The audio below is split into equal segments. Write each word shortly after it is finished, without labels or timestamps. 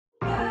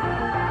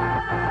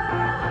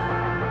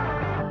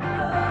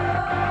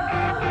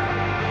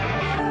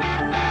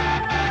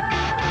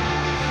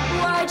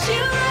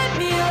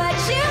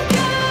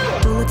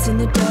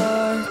the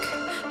dark,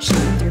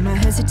 shine through my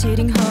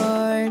hesitating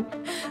heart.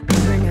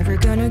 We're never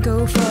gonna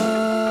go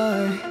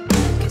far,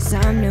 'cause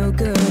I'm no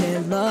good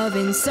at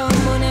loving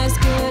someone as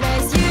good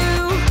as you.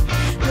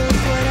 Look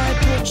what I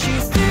put you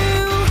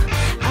through,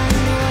 I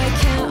know I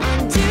can't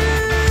undo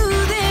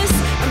this.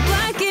 I'm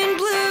black and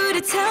blue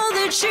to tell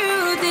the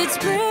truth, it's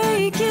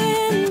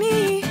breaking me.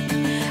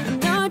 I'm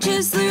not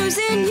just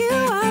losing you,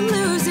 I'm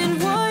losing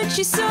what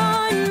you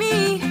saw in me.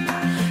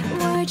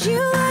 Why'd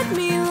you let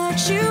me let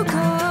you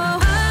go?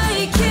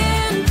 I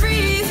can't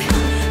breathe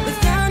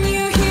without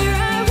you here,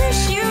 I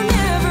wish you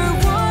never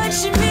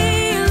watched me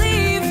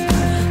leave.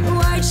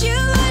 Why'd you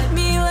let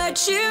me let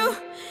you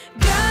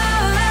go?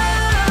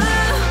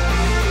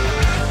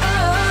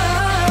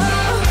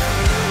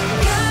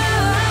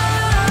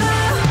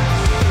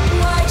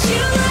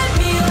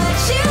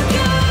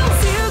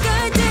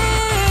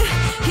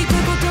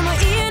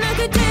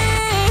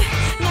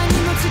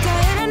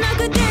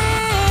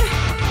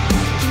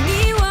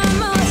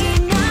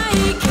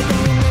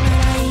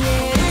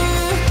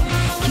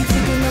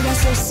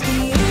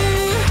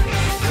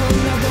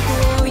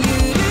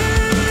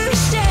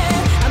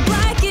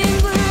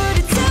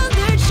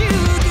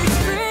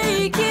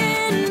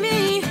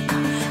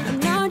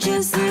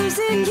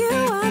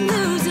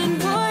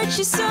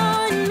 You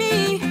saw in me.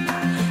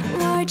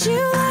 Why'd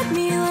you let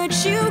me let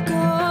you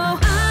go?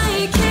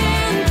 I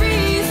can't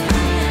breathe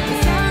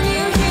without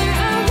you here,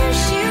 I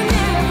wish you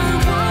never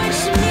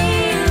watched me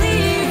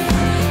leave.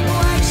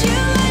 Why'd you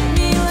let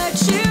me let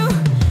you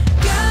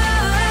go?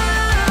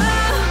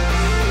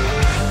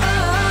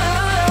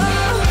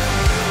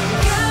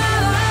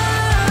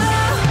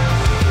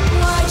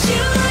 Why'd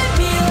you let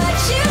me let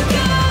you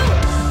go?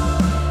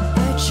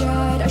 I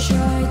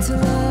tried to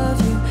love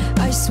you,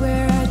 I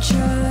swear I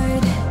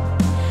tried.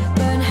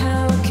 But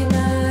how can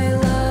I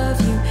love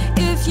you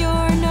if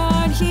you're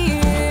not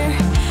here?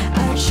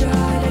 I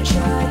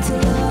tried to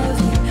love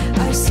you,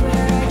 I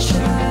swear I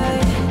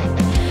tried.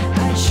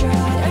 I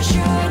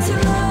tried to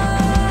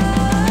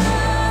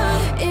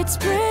love. It's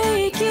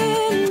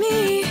breaking me.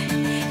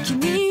 君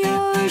を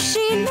失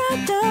っ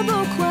た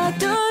僕は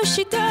どう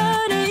した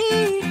らい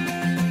い?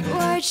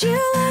 Why'd you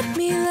let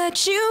me let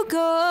you go?